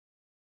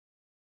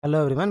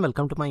Hello everyone,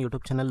 welcome to my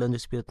YouTube channel Learn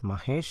This with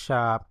Mahesh.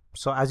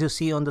 So as you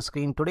see on the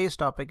screen, today's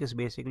topic is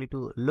basically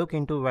to look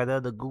into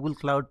whether the Google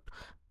Cloud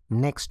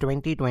Next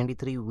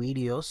 2023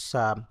 videos.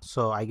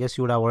 So I guess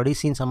you would have already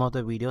seen some of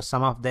the videos,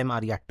 some of them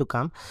are yet to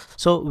come.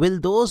 So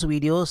will those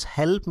videos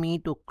help me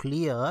to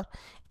clear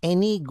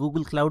any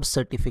Google Cloud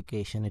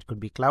certification? It could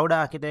be Cloud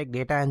Architect,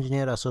 Data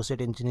Engineer, Associate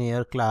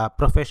Engineer,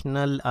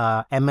 Professional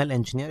ML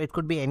Engineer. It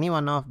could be any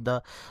one of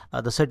the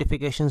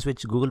certifications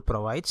which Google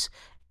provides.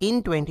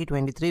 In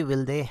 2023,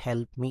 will they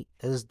help me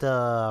is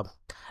the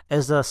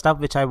stuff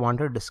which I want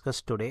to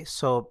discuss today.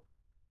 So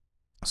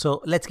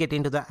let's get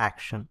into the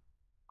action.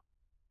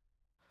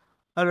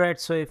 All right,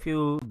 so if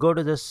you go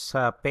to this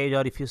page,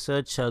 or if you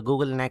search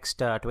Google Cloud Next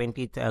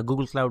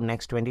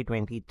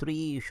 2023,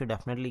 you should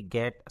definitely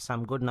get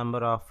some good number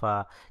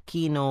of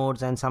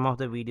keynotes, and some of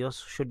the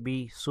videos should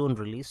be soon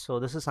released. So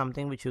this is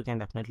something which you can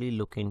definitely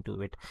look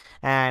into it.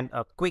 And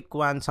a quick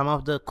one, some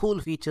of the cool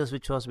features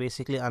which was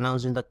basically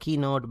announced in the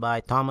keynote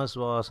by Thomas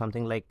was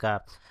something like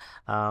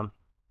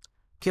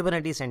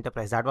Kubernetes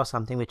Enterprise. That was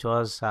something which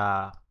was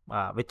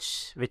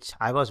which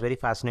I was very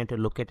fascinated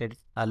to look at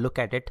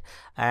it,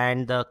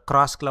 and the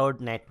cross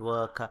cloud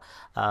network,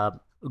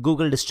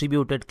 Google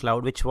Distributed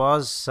Cloud, which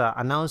was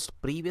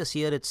announced previous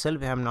year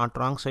itself, if I'm not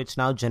wrong. So it's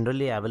now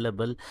generally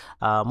available.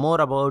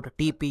 More about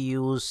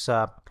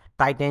TPUs,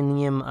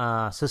 Titanium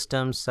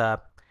systems,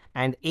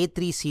 and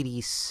A3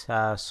 series.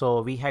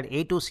 So we had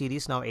A2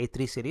 series, now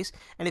A3 series.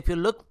 And if you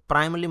look,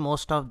 primarily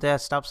most of their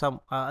stuffs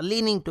are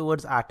leaning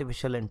towards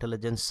artificial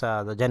intelligence,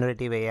 the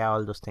generative AI,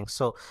 all those things.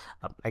 So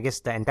I guess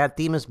the entire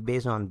theme is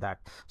based on that.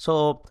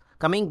 So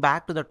coming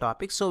back to the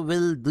topic, so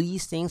will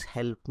these things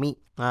help me?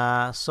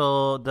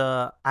 So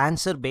the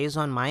answer, based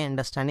on my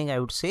understanding, I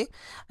would say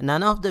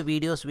none of the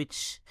videos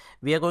which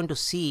we are going to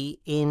see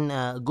in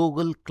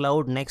Google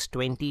Cloud Next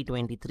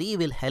 2023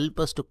 will help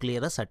us to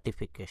clear a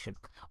certification.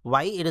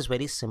 Why? It is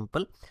very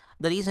simple.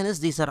 The reason is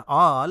these are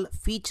all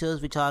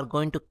features which are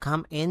going to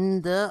come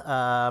in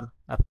the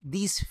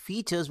these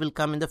features will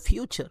come in the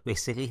future.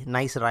 Basically,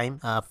 nice rhyme.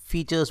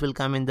 Features will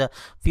come in the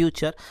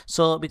future.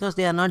 So because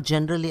they are not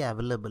generally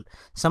available,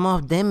 some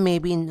of them may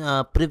be in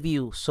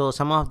preview, so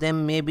some of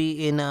them may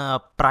be in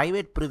a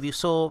private preview,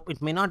 so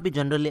it may not be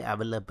generally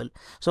available.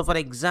 So for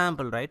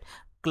example, right,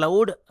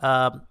 cloud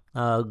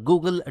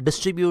Google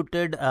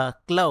Distributed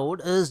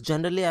Cloud is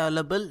generally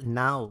available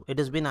now. It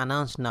has been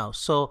announced now,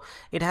 so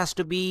it has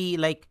to be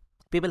like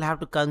people have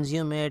to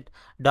consume it,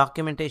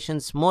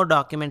 more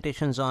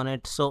documentations on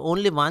it. So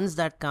only once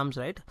that comes,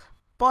 right,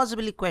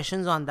 possibly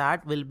questions on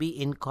that will be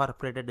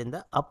incorporated in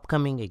the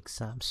upcoming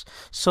exams.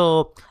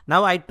 So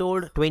now I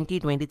told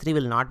 2023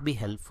 will not be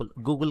helpful.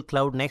 Google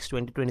Cloud Next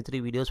 2023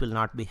 videos will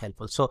not be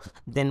helpful. So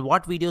then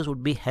what videos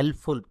would be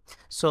helpful?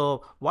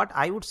 So what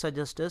I would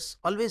suggest is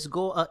always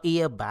go a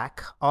year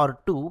back or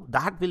two.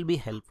 That will be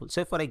helpful.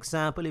 So for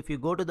example, if you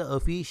go to the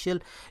official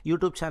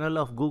YouTube channel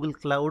of Google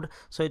Cloud,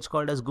 so it's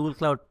called as Google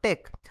Cloud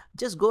Tech,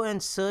 just go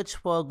and search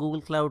for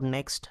Google Cloud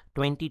Next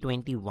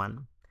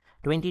 2021.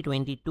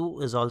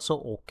 2022 is also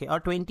okay, or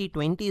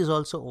 2020 is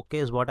also okay,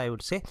 is what I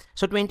would say.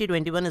 So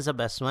 2021 is the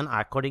best one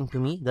according to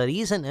me. The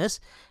reason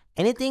is,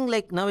 anything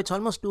like now, it's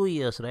almost 2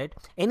 years, right?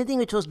 Anything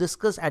which was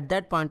discussed at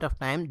that point of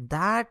time,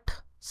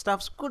 that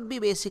stuffs could be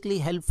basically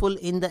helpful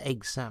in the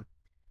exam.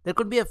 There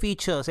could be a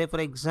feature, say for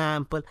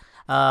example,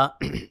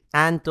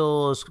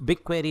 Anthos,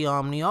 BigQuery,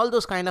 Omni, all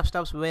those kind of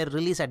stuffs were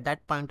released at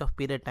that point of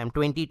period time,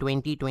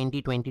 2020,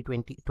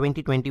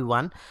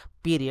 2021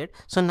 period.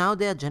 So now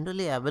they are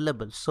generally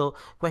available. So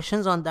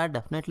questions on that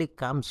definitely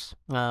comes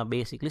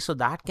basically. So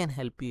that can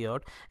help you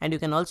out. And you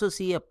can also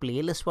see a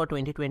playlist for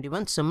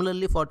 2021.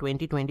 Similarly for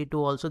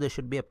 2022 also there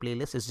should be a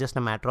playlist. It's just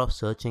a matter of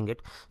searching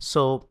it.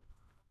 So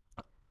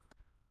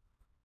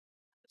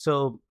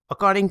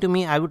according to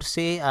me, I would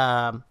say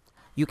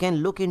you can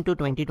look into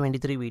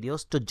 2023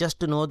 videos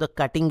to know the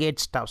cutting edge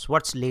stuffs,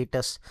 what's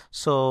latest,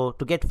 so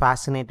to get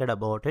fascinated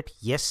about it.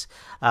 Yes,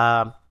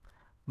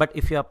 but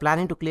if you are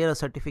planning to clear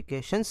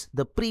certifications,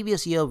 the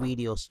previous year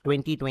videos,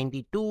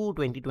 2022,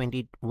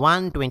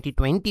 2021,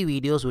 2020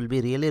 videos will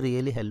be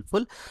really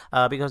helpful,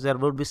 because there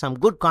would be some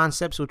good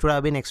concepts which would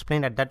have been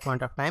explained at that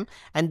point of time,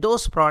 and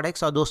those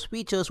products or those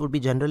features would be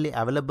generally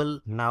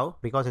available now,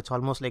 because it's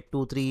almost like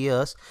 2-3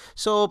 years.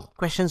 So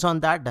questions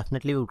on that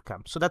definitely would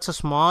come. So that's a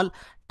small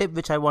tip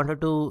which I wanted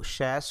to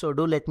share. So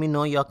do let me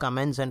know your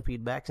comments and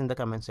feedbacks in the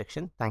comment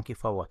section. Thank you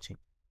for watching.